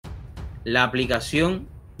la aplicación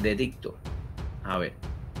de TikTok. A ver,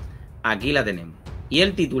 aquí la tenemos. Y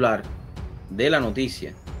el titular de la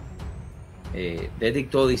noticia de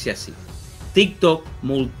TikTok dice así: TikTok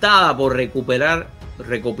multada por recopilar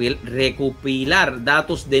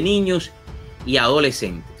datos de niños y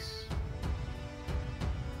adolescentes.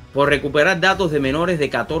 Por recuperar datos de menores de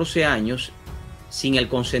 14 años sin el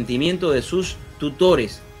consentimiento de sus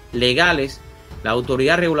tutores legales, la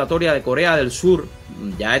autoridad regulatoria de Corea del Sur,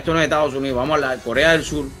 ya esto no es Estados Unidos, vamos a la Corea del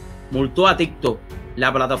Sur, multó a TikTok,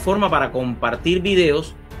 la plataforma para compartir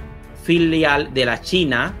videos filial de la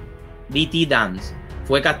China ByteDance.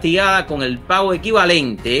 Fue castigada con el pago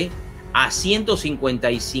equivalente a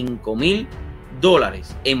 $155,000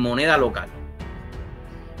 en moneda local.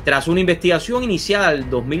 Tras una investigación iniciada en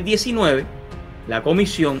 2019, la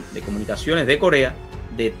Comisión de Comunicaciones de Corea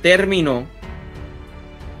determinó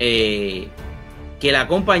que la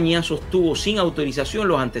compañía sostuvo sin autorización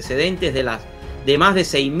los antecedentes de más de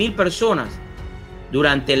 6,000 personas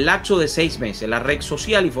durante el lapso de 6 meses. La red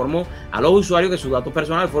social informó a los usuarios que sus datos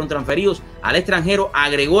personales fueron transferidos al extranjero,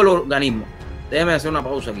 agregó el organismo. Déjenme hacer una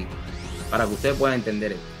pausa aquí para que ustedes puedan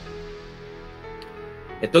entender esto.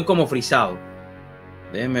 Estoy como frisado.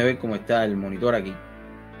 Déjenme ver cómo está el monitor aquí,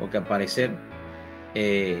 porque al parecer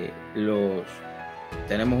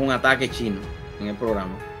tenemos un ataque chino en el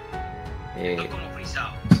programa. Estoy como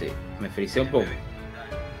frisado. Sí, me frisé un poco.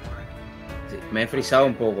 Sí, me he frisado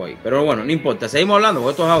un poco ahí. Pero bueno, no importa. Seguimos hablando con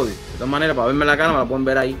estos audios. De todas maneras, para verme la cara, me la pueden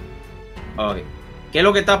ver ahí. Okay. ¿Qué es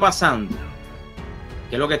lo que está pasando?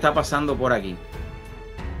 ¿Qué es lo que está pasando por aquí?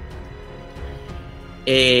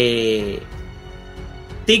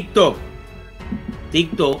 TikTok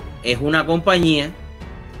es una compañía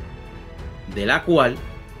de la cual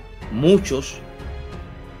muchos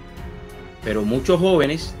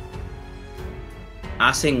jóvenes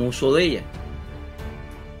hacen uso de ella.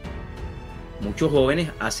 Muchos jóvenes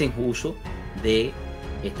hacen uso de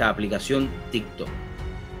esta aplicación TikTok.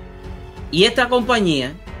 Y esta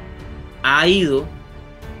compañía ha ido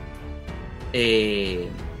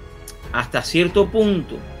hasta cierto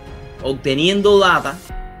punto obteniendo data,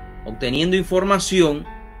 obteniendo información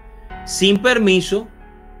sin permiso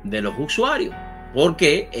de los usuarios,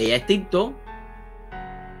 porque ella es TikTok.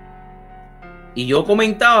 Y yo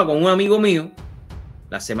comentaba con un amigo mío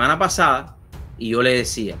la semana pasada y yo le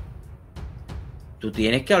decía: tú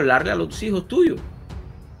tienes que hablarle a los hijos tuyos,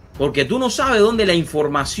 porque tú no sabes dónde la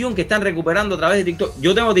información que están recuperando a través de TikTok.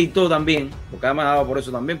 Yo tengo TikTok también, porque además me ha dado por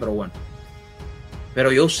eso también, pero bueno.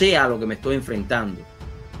 Pero yo sé a lo que me estoy enfrentando.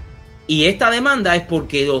 Y esta demanda es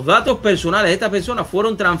porque los datos personales de estas personas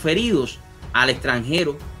fueron transferidos al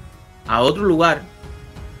extranjero, a otro lugar.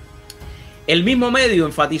 El mismo medio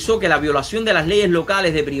enfatizó que la violación de las leyes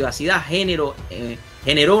locales de privacidad generó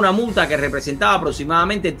una multa que representaba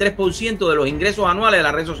aproximadamente el 3% de los ingresos anuales de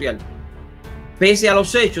la red social. Pese a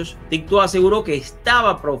los hechos, TikTok aseguró que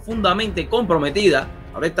estaba profundamente comprometida,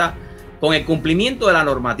 ahora está, con el cumplimiento de la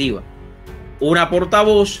normativa. Una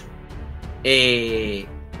portavoz que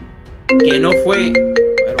no fue,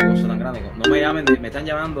 pero cosa tan grande, no me llamen, me están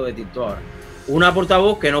llamando de TikTok ahora. Una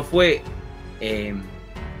portavoz que no fue,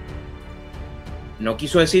 no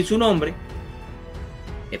quiso decir su nombre,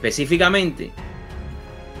 específicamente,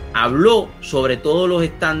 habló sobre todos los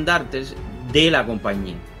estandartes de la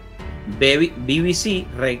compañía. BBC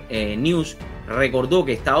News recordó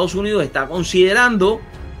que Estados Unidos está considerando,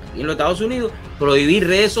 aquí en los Estados Unidos, prohibir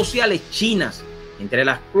redes sociales chinas, entre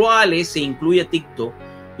las cuales se incluye TikTok,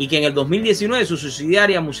 y que en el 2019 su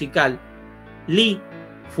subsidiaria musical, Lee,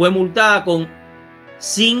 fue multada con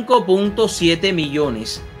 5.7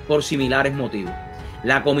 millones por similares motivos.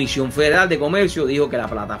 La Comisión Federal de Comercio dijo que la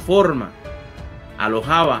plataforma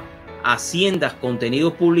alojaba haciendas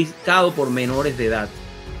contenidos publicados por menores de edad.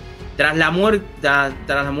 Tras la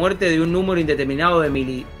muerte de un número indeterminado de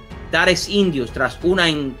militares indios tras una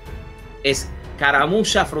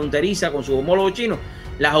escaramuza fronteriza con sus homólogos chinos,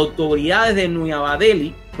 las autoridades de Nueva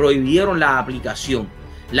Delhi prohibieron la aplicación.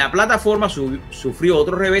 La plataforma sufrió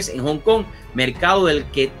otro revés en Hong Kong, mercado del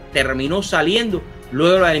que terminó saliendo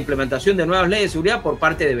luego de la implementación de nuevas leyes de seguridad por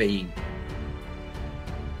parte de Beijing.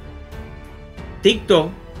 TikTok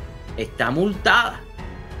está multada.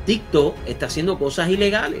 TikTok está haciendo cosas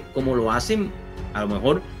ilegales, como lo hacen a lo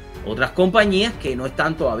mejor otras compañías que no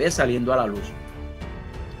están todavía saliendo a la luz.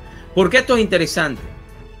 ¿Por qué esto es interesante?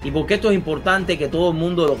 ¿Y por qué esto es importante que todo el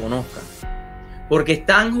mundo lo conozca? Porque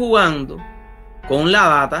están jugando con la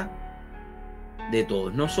data de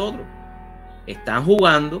todos nosotros. Están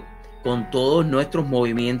jugando con todos nuestros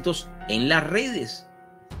movimientos en las redes.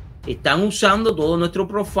 Están usando todo nuestro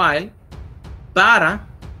profile para,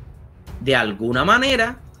 de alguna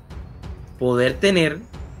manera, poder tener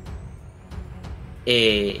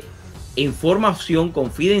información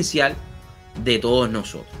confidencial de todos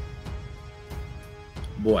nosotros.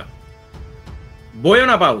 Bueno, voy a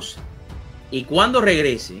una pausa y cuando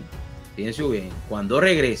regrese, fíjense bien, cuando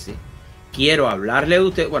regrese, quiero hablarle de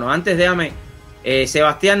usted. Bueno, antes déjame,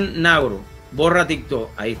 Sebastián Nagro, borra TikTok,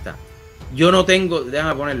 ahí está. Yo no tengo,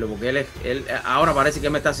 déjame ponerlo porque él ahora parece que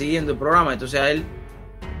me está siguiendo el programa, entonces a él,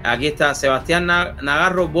 aquí está, Sebastián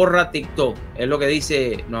Nagarro, borra TikTok, es lo que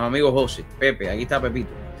dice nuestro amigo José, Pepe, aquí está Pepito.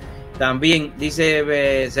 También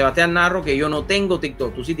dice Sebastián Narro que yo no tengo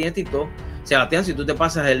TikTok, tú sí tienes TikTok. Sebastián, si tú te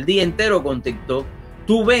pasas el día entero con TikTok,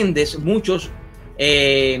 tú vendes muchos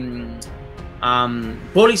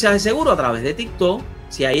pólizas de seguro a través de TikTok.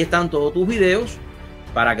 Si ahí están todos tus videos,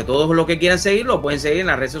 para que todos los que quieran seguirlo pueden seguir en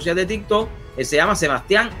las redes sociales de TikTok. Él se llama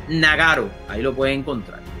Sebastián Nagaro, ahí lo pueden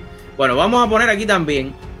encontrar. Bueno, vamos a poner aquí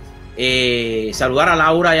también saludar a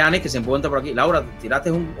Laura Yanes, que se encuentra por aquí. Laura,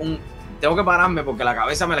 tiraste tengo que pararme porque la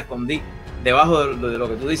cabeza me la escondí debajo de lo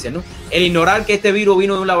que tú dices, ¿no? El ignorar que este virus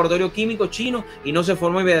vino de un laboratorio químico chino y no se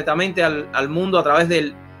formó inmediatamente al mundo a través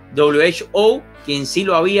del WHO, quien sí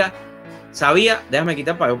lo sabía. Déjame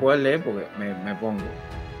quitar para yo poder leer porque me pongo.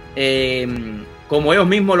 Como ellos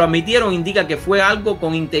mismos lo admitieron, indica que fue algo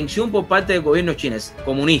con intención por parte del gobierno chino,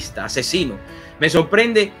 comunista, asesino. Me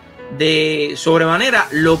sorprende de sobremanera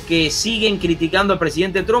lo que siguen criticando al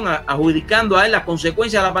presidente Trump, adjudicando a él las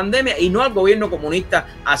consecuencias de la pandemia y no al gobierno comunista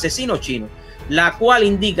asesino chino, la cual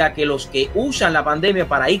indica que los que usan la pandemia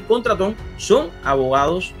para ir contra Trump son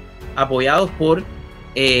abogados apoyados por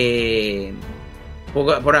el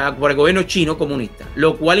gobierno chino comunista,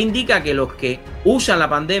 lo cual indica que los que usan la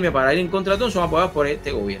pandemia para ir en contra de Trump son apoyados por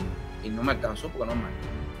este gobierno. Y no me alcanzó porque no me...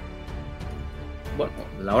 Bueno,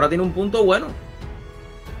 Laura tiene un punto bueno.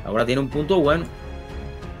 Ahora tiene un punto bueno.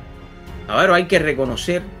 A ver, hay que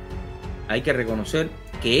reconocer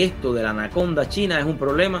que esto de la anaconda china es un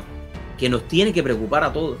problema que nos tiene que preocupar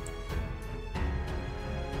a todos.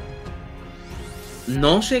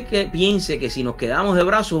 No sé qué piense que si nos quedamos de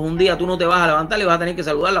brazos un día tú no te vas a levantar y vas a tener que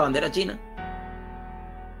saludar la bandera china.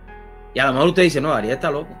 Y a lo mejor usted dice, no, Ariel está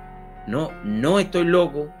loco. No estoy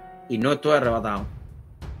loco y no estoy arrebatado.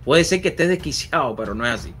 Puede ser que estés desquiciado, pero no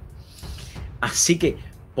es así. Así que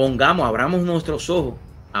abramos nuestros ojos,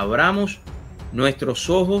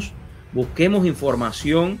 busquemos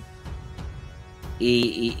información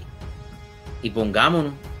y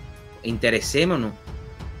pongámonos, interesémonos,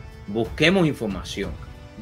 busquemos información.